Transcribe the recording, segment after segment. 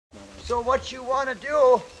So what you want to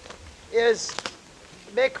do is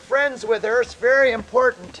make friends with her. It's very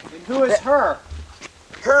important. And who is her?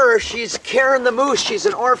 Her, she's Karen the moose. She's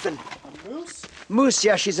an orphan. A moose? Moose,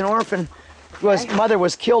 yeah, she's an orphan. Mother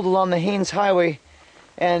was killed along the Haines Highway,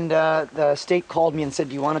 and the state called me and said,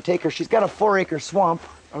 do you want to take her? She's got a 4-acre swamp.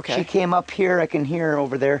 Okay. She came up here. I can hear her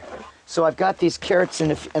over there. So I've got these carrots,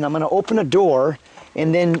 and I'm going to open a door,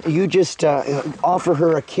 and then you just offer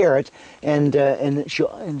her a carrot, and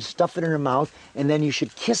she'll stuff it in her mouth, and then you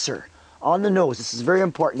should kiss her on the nose. This is very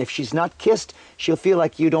important. If she's not kissed, she'll feel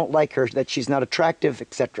like you don't like her, that she's not attractive,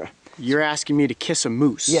 etc. You're asking me to kiss a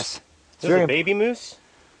moose? Yes. Is this a baby moose?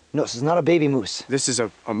 No, this is not a baby moose. This is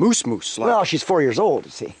a moose. Like. Well, she's 4 years old,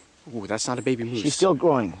 you see. Ooh, that's not a baby moose. She's still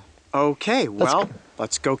growing. Okay, well,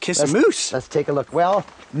 let's go kiss a moose. Let's take a look. Well,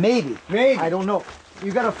 maybe. I don't know.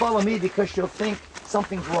 You gotta follow me because she'll think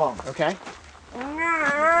something's wrong. Okay.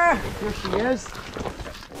 Here she is.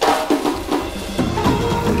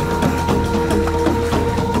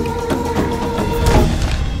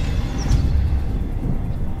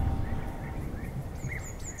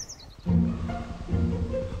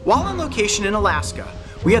 While on location in Alaska,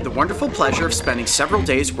 we had the wonderful pleasure of spending several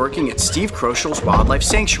days working at Steve Kroschel's Wildlife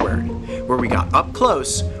Sanctuary, where we got up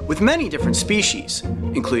close with many different species,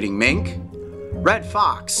 including mink, red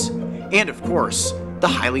fox, and of course, the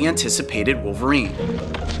highly anticipated wolverine.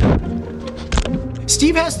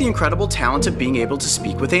 Steve has the incredible talent of being able to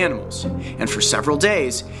speak with animals, and for several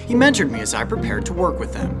days, he mentored me as I prepared to work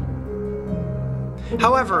with them.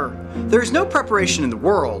 However, there is no preparation in the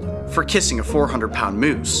world for kissing a 400-pound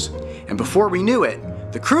moose, and before we knew it,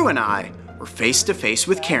 the crew and I were face to face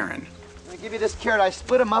with Karen. I'm gonna give you this carrot. I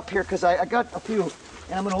split them up here because I got a few,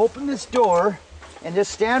 and I'm gonna open this door and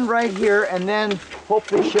just stand right here, and then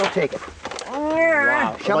hopefully she'll take it.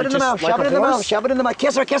 Wow. Shove it in the mouth, shove it in the mouth, shove it in the mouth.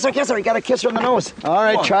 Kiss her, kiss her, kiss her. You gotta kiss her on the nose. All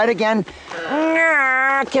right, try it again.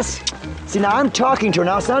 Kiss. See, now I'm talking to her.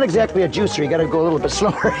 Now it's not exactly a juicer. You gotta go a little bit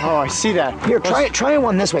slower. Oh, I see that. Here, try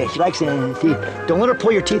one this way. She likes it in the teeth. Don't let her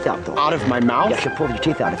pull your teeth out, though. Out of my mouth? Yeah, she'll pull your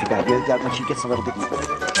teeth out if you got it. When she gets a little bit.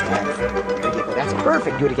 That's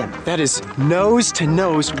perfect. Do it again. That is nose to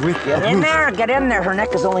nose with Get in there. Get in there. Her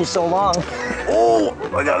neck is only so long. Oh,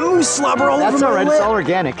 I got moose slobber all over my lip. That's all right. It's all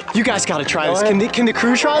organic. You guys gotta try this. Can the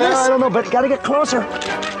crew try this? I don't know, but gotta get closer.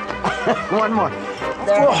 One more.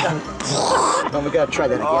 There. Oh, we gotta try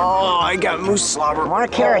that again. Oh, I got moose slobber. More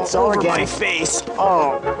carrots all over organic. my face.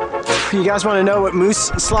 Oh. You guys want to know what moose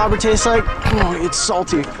slobber tastes like? Oh, it's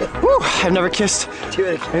salty. Woo, I've never kissed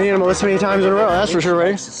an animal this many times in a row. That's for sure,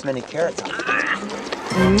 right? This many carrots.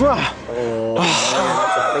 Mwah.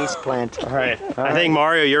 That's a face plant. All right. I think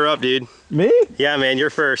Mario, you're up, dude. Me? Yeah, man, you're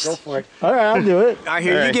first. Go for it. All right, I'll do it. I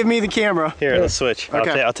hear you give me the camera. Here, let's switch.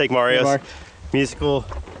 Okay. I'll take Mario's Mark. musical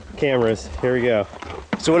cameras. Here we go.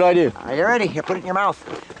 So what do I do? Are you ready? Here, put it in your mouth.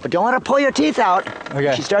 But don't let her pull your teeth out.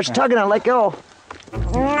 Okay. She starts tugging on it, let go.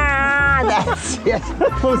 That's it.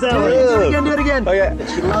 What was that? Do it again, do it again. Okay.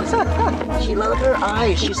 She loves it. She loves her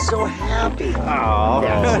eyes. She's so happy. Oh.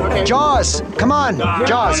 Yeah. Jaws, come on.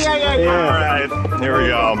 Jaws. All right. Here we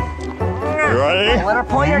go. You ready? Don't let her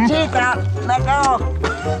pull your teeth out. Let go.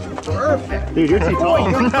 Perfect. Dude, you're too tall.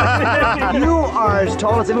 You are as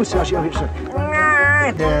tall as a moose. There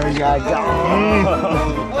you go.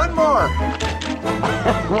 One more.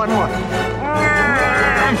 One more.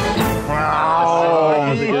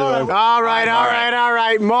 All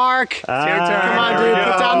right, Mark. It's your turn. Come on, dude.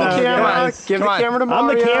 Put down the camera. Give the camera to Mario.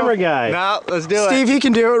 I'm the camera guy. No, let's do Steve, he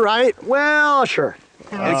can do it, right? Well, sure.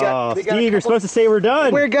 Steve, you're supposed to say we're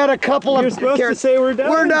done. We got a couple of You're supposed to say we're done.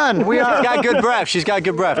 We're done. We are. She's got good breath. She's got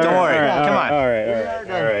good breath. Don't worry. Come on. All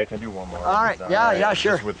right. Can I do one more? All right. Yeah,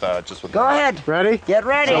 sure. Just with Go ahead. Ready? Get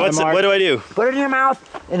ready. So what do I do? Put it in your mouth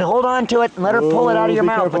and hold on to it and let her pull it out of your be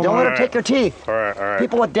mouth. But careful, don't let her Mark. take your teeth. All right.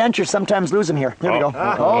 People with dentures sometimes lose them here. Here we go.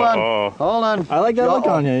 Hold on. Hold on. I like that look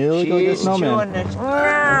on you. You look like a She's snowman. chewing it.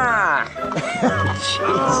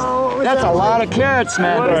 Jeez. That's a lot of carrots,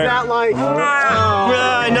 man. What is that like?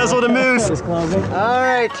 I nuzzled a moose. Just closing. All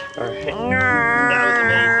right. All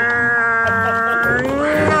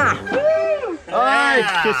right,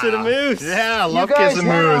 kissing a moose. Yeah, I You love guys kissing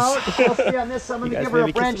hang moose. out. Feel free on this. I'm going to guys give her a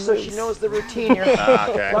maybe branch kiss so the she moose? knows the routine here.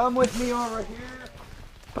 Okay. Come with me over here.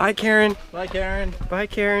 Bye, Karen. Bye, Karen. Bye,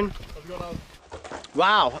 Karen.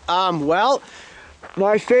 Wow. Well,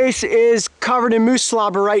 my face is covered in moose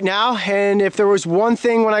slobber right now, and if there was one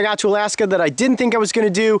thing when I got to Alaska that I didn't think I was going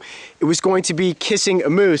to do, it was going to be kissing a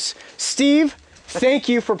moose. Steve, thank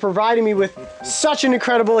you for providing me with such an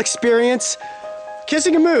incredible experience.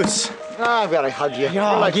 Kissing a moose. Oh, I've got to hug you.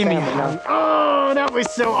 Oh, give me a hug. Oh, that was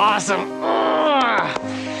so awesome.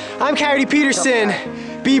 I'm Coyote Peterson.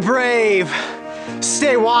 Be brave,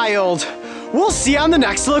 stay wild. We'll see you on the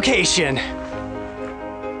next location.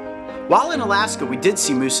 While in Alaska, we did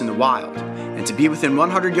see moose in the wild, and to be within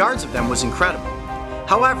 100 yards of them was incredible.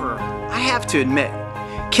 However, I have to admit,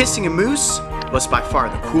 kissing a moose was by far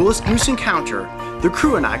the coolest moose encounter the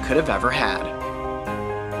crew and I could have ever had.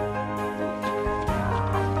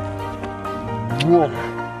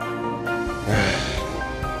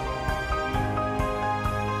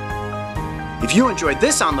 If you enjoyed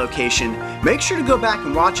this On Location, make sure to go back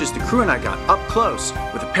and watch as the crew and I got up close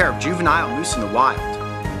with a pair of juvenile moose in the wild.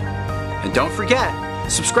 And don't forget,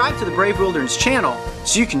 subscribe to the Brave Wilderness channel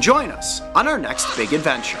so you can join us on our next big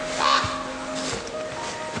adventure.